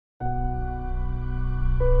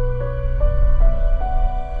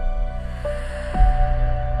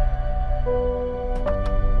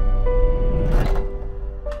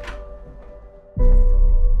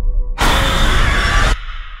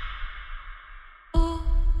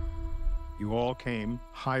You all came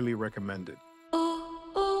highly recommended.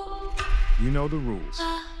 You know the rules.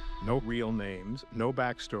 No real names, no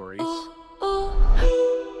backstories,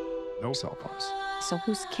 no cell phones. So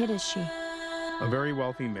whose kid is she? A very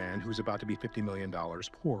wealthy man who's about to be $50 million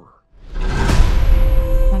poorer.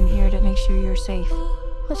 I'm here to make sure you're safe.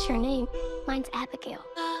 What's your name? Mine's Abigail.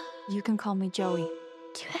 You can call me Joey.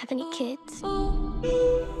 Do you have any kids?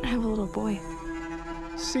 I have a little boy.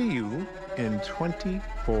 See you in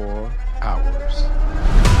 24 hours.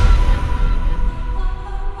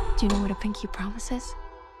 Do you know what a pinky promise is?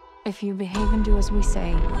 If you behave and do as we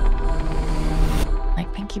say,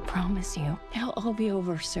 like pinky promise you, it'll all be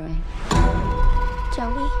over soon.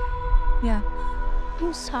 Joey, Yeah.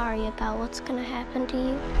 I'm sorry about what's gonna happen to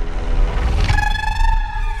you.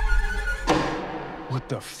 What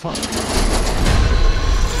the fuck?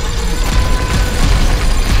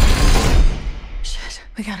 Shit,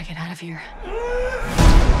 we gotta get out of here.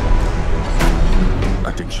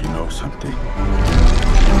 I think she knows something.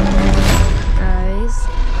 Guys.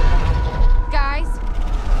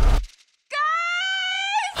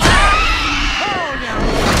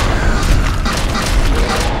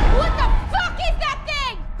 What the fuck is that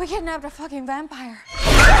thing? We kidnapped a fucking vampire.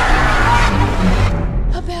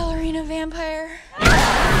 A ballerina vampire.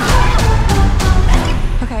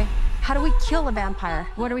 Okay, how do we kill a vampire?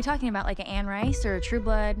 What are we talking about? Like an Anne Rice or a True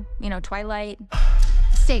Blood? You know, Twilight?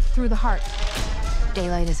 Stake through the heart.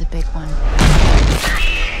 Daylight is a big one.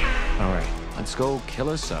 All right, let's go kill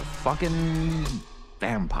us a fucking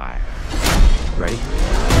vampire. Ready?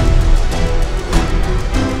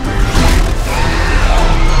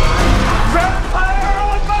 Vampire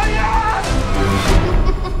on my ass!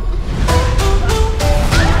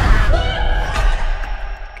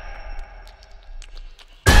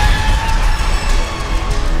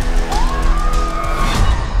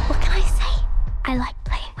 What can I say? I like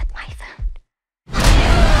playing with my phone.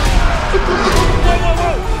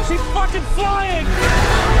 Whoa! She's fucking flying!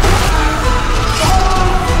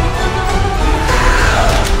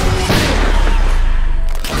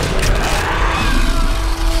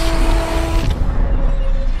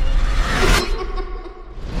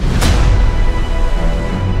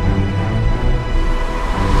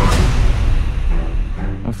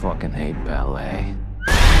 I fucking hate ballet.